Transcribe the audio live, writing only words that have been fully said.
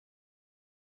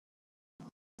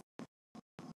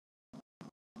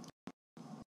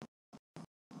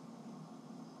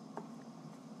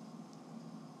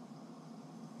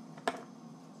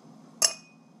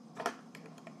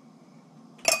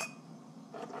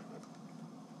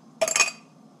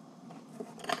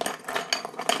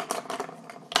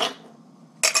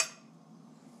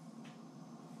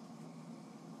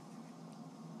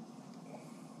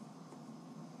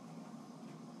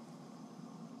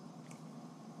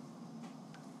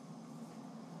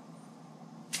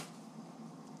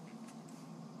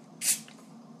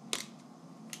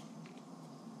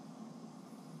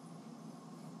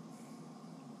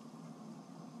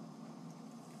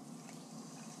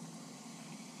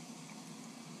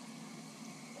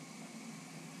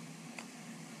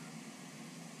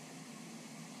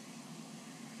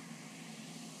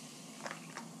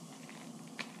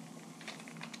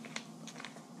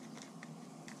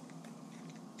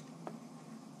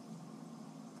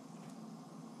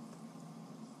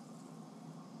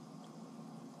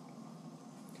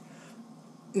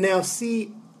Now,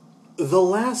 see, the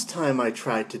last time I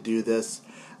tried to do this,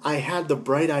 I had the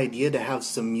bright idea to have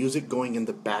some music going in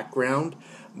the background,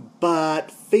 but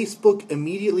Facebook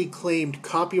immediately claimed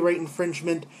copyright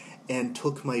infringement and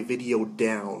took my video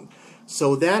down.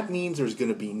 So that means there's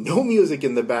going to be no music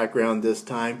in the background this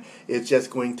time. It's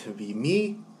just going to be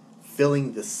me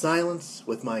filling the silence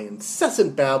with my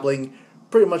incessant babbling,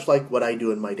 pretty much like what I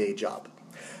do in my day job.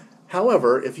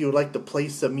 However, if you would like to play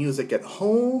some music at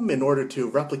home in order to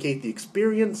replicate the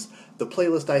experience, the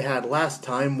playlist I had last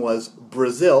time was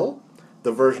Brazil,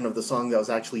 the version of the song that was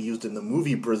actually used in the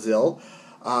movie Brazil,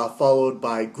 followed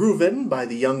by Groovin' by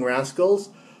the Young Rascals,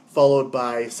 followed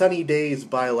by Sunny Days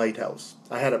by Lighthouse.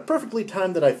 I had it perfectly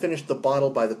timed that I finished the bottle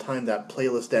by the time that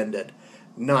playlist ended.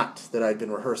 Not that I'd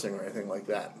been rehearsing or anything like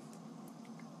that.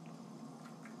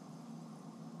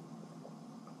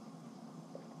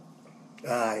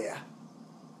 Yeah.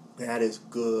 That is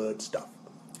good stuff.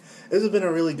 This has been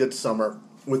a really good summer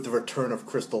with the return of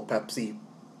Crystal Pepsi.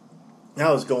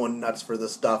 I was going nuts for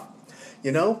this stuff.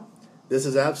 You know, this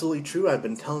is absolutely true. I've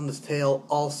been telling this tale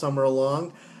all summer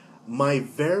long. My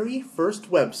very first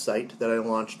website that I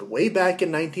launched way back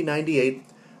in 1998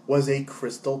 was a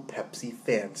Crystal Pepsi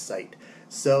fan site.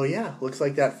 So yeah, looks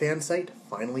like that fan site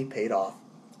finally paid off.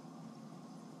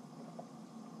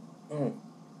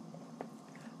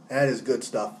 That is good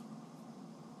stuff.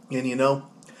 And you know,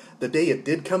 the day it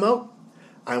did come out,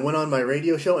 I went on my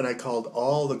radio show and I called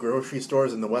all the grocery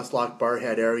stores in the Westlock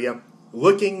Barhead area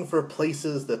looking for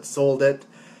places that sold it.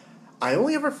 I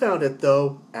only ever found it,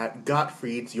 though, at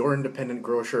Gottfried's, your independent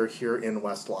grocer here in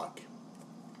Westlock.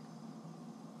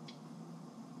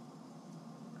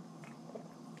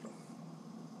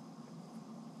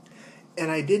 And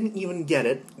I didn't even get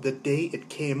it the day it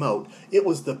came out. It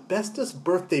was the bestest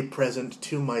birthday present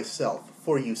to myself.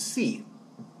 For you see,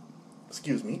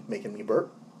 excuse me, making me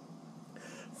burp.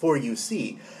 For you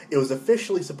see, it was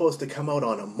officially supposed to come out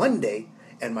on a Monday,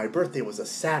 and my birthday was a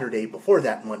Saturday before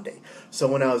that Monday. So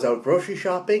when I was out grocery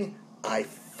shopping, I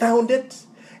found it,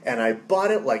 and I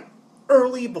bought it like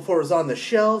early before it was on the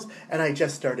shelves, and I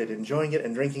just started enjoying it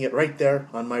and drinking it right there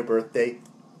on my birthday.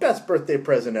 Best birthday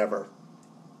present ever.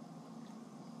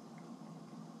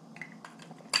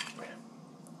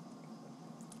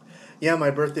 Yeah,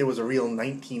 my birthday was a real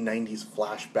 1990s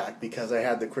flashback because I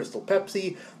had the Crystal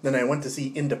Pepsi, then I went to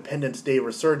see Independence Day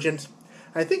Resurgence.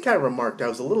 I think I remarked I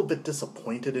was a little bit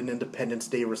disappointed in Independence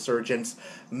Day Resurgence,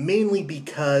 mainly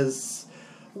because,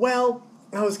 well,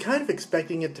 I was kind of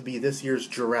expecting it to be this year's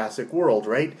Jurassic World,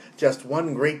 right? Just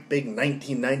one great big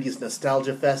 1990s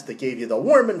nostalgia fest that gave you the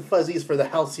warm and fuzzies for the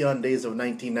halcyon days of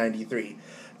 1993.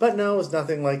 But no, it was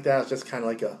nothing like that. It was just kind of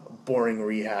like a boring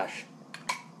rehash.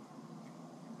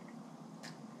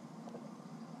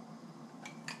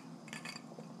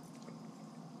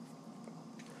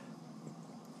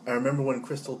 I remember when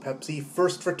Crystal Pepsi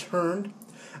first returned,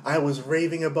 I was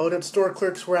raving about it. Store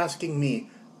clerks were asking me,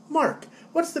 "Mark,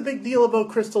 what's the big deal about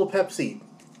Crystal Pepsi?"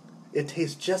 It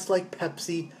tastes just like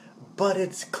Pepsi, but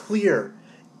it's clear.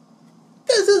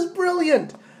 This is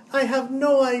brilliant! I have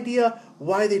no idea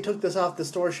why they took this off the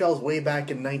store shelves way back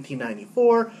in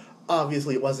 1994.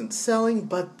 Obviously it wasn't selling,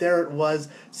 but there it was.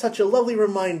 Such a lovely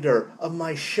reminder of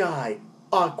my shy,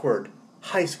 awkward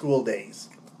high school days.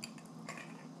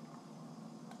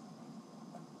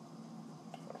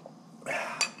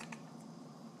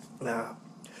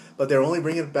 But they're only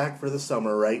bringing it back for the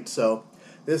summer, right? So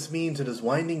this means it is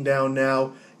winding down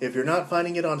now. If you're not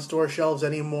finding it on store shelves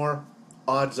anymore,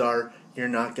 odds are you're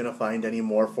not going to find any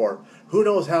more for who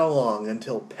knows how long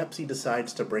until Pepsi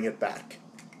decides to bring it back.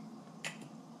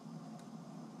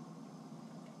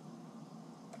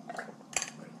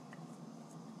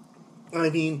 I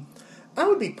mean, I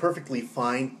would be perfectly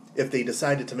fine if they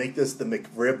decided to make this the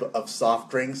McRib of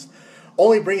soft drinks.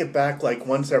 Only bring it back like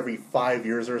once every 5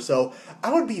 years or so.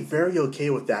 I would be very okay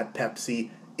with that,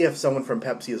 Pepsi, if someone from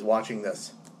Pepsi is watching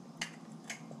this.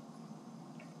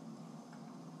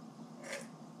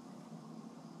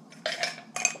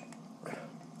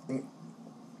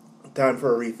 Time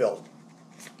for a refill.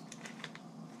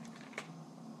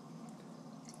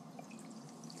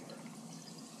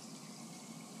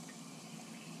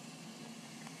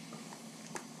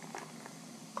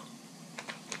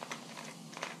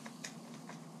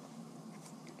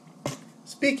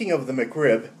 Speaking of the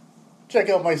McRib, check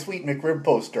out my sweet McRib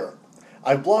poster.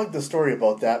 I blogged the story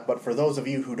about that, but for those of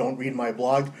you who don't read my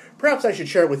blog, perhaps I should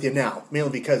share it with you now, mainly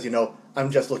because,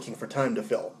 I'm just looking for time to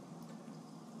fill.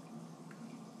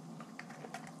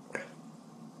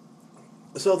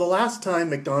 So the last time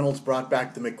McDonald's brought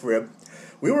back the McRib,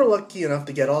 we were lucky enough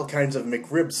to get all kinds of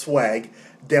McRib swag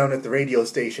down at the radio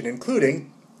station,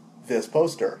 including this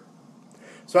poster.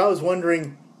 So I was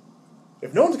wondering,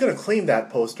 if no one's going to claim that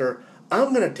poster,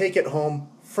 I'm going to take it home,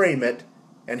 frame it,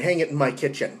 and hang it in my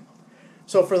kitchen.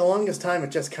 So for the longest time,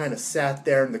 it just kind of sat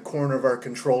there in the corner of our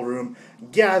control room,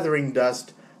 gathering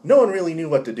dust. No one really knew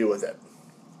what to do with it.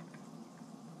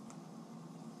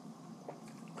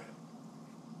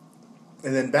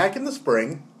 And then back in the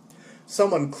spring,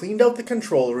 someone cleaned out the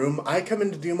control room, I come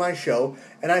in to do my show,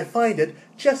 and I find it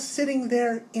just sitting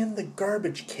there in the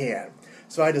garbage can.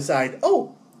 So I decide,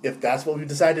 oh, if that's what we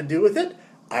decide to do with it,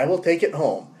 I will take it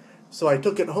home. So I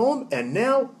took it home, and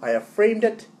now I have framed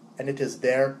it, and it is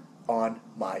there on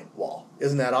my wall.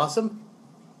 Isn't that awesome?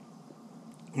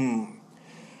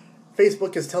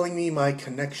 Facebook is telling me my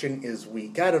connection is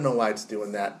weak. I don't know why it's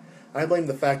doing that. I blame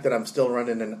the fact that I'm still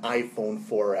running an iPhone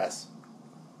 4S.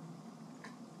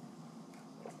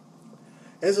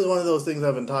 This is one of those things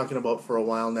I've been talking about for a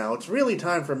while now. It's really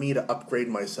time for me to upgrade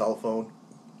my cell phone.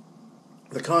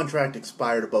 The contract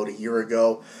expired about a year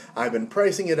ago. I've been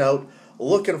pricing it out,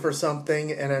 looking for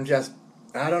something, and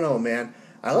I don't know, man.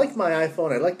 I like my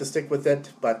iPhone, I'd like to stick with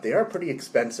it, but they are pretty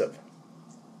expensive.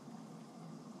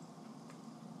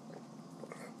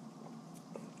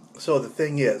 So the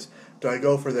thing is, do I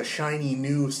go for the shiny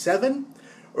new 7,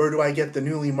 or do I get the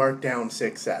newly marked down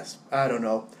 6S? I don't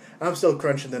know. I'm still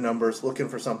crunching the numbers, looking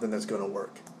for something that's going to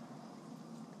work.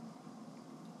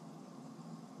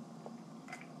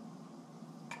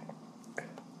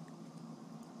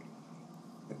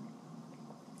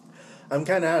 I'm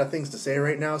kind of out of things to say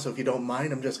right now, so if you don't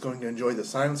mind, I'm just going to enjoy the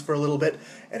silence for a little bit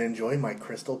and enjoy my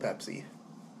Crystal Pepsi.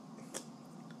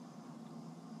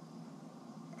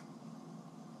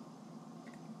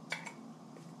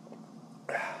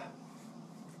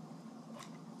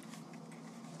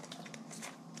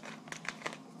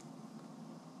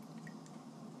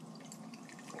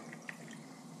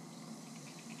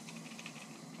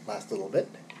 Last little bit.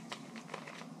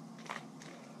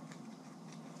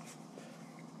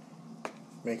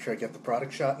 Make sure I get the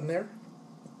product shot in there.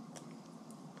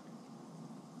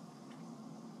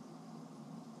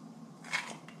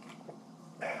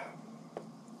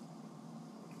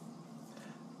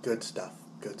 Good stuff,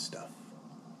 good stuff.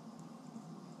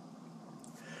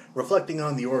 Reflecting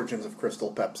on the origins of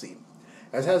Crystal Pepsi.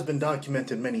 As has been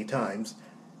documented many times,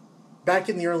 back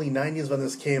in the early 90s when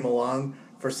this came along,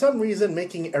 for some reason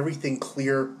making everything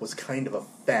clear was kind of a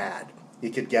fad. You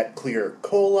could get clear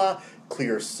cola,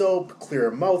 clear soap,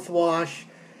 clear mouthwash.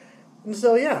 And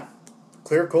so yeah,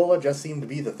 clear cola just seemed to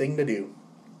be the thing to do.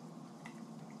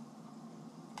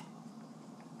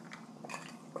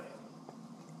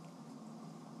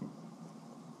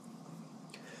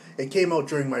 It came out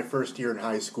during my first year in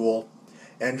high school,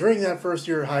 and during that first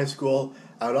year of high school,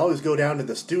 I would always go down to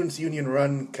the Students' Union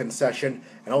run concession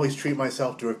and always treat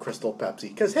myself to a Crystal Pepsi.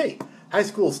 Because hey, high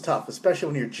school's tough, especially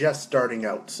when you're just starting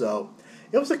out, so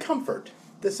it was a comfort.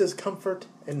 This is comfort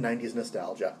and 90s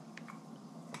nostalgia.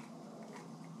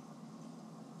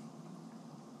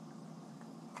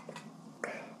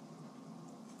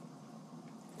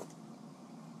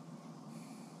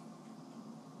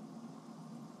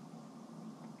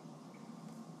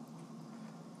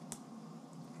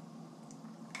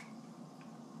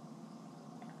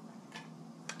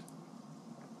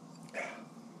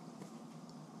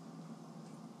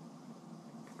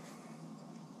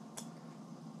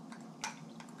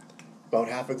 About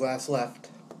half a glass left.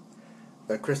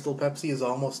 The Crystal Pepsi is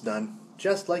almost done,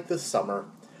 just like the summer.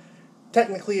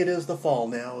 Technically it is the fall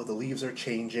now, the leaves are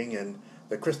changing, and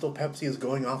the Crystal Pepsi is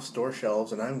going off store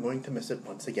shelves, and I'm going to miss it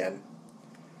once again.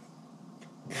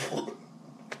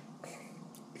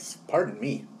 Pardon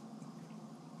me.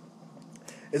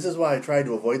 This is why I try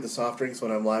to avoid the soft drinks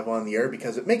when I'm live on the air,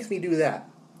 because it makes me do that.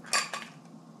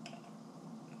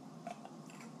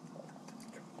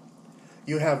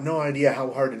 You have no idea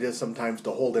how hard it is sometimes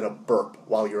to hold in a burp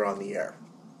while you're on the air.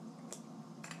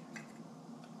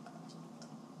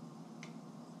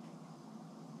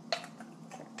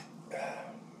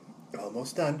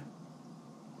 Almost done.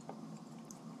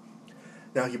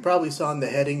 Now, you probably saw in the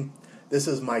heading, this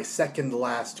is my second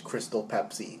last Crystal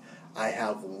Pepsi. I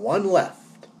have one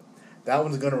left. That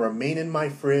one's going to remain in my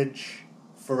fridge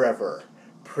forever,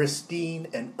 pristine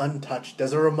and untouched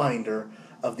as a reminder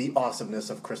of the awesomeness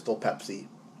of Crystal Pepsi.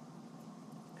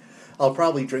 I'll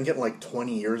probably drink it in like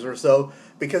 20 years or so,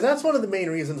 because that's one of the main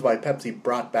reasons why Pepsi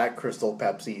brought back Crystal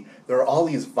Pepsi. There are all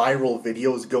these viral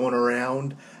videos going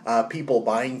around, people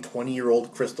buying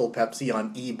 20-year-old Crystal Pepsi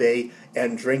on eBay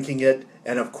and drinking it,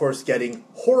 and of course getting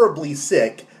horribly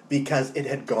sick because it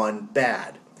had gone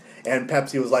bad. And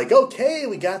Pepsi was like, okay,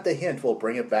 we got the hint, we'll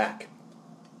bring it back.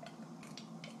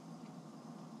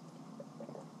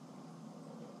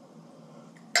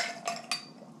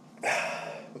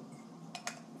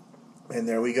 And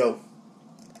there we go.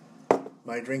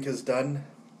 My drink is done.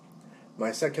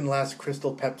 My second last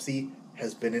Crystal Pepsi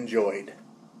has been enjoyed.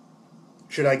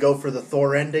 Should I go for the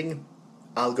Thor ending?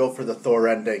 I'll go for the Thor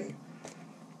ending.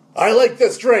 I like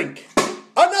this drink!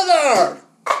 Another!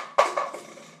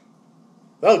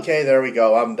 Okay, there we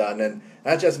go. I'm done. And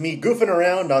that's just me goofing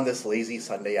around on this lazy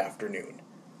Sunday afternoon.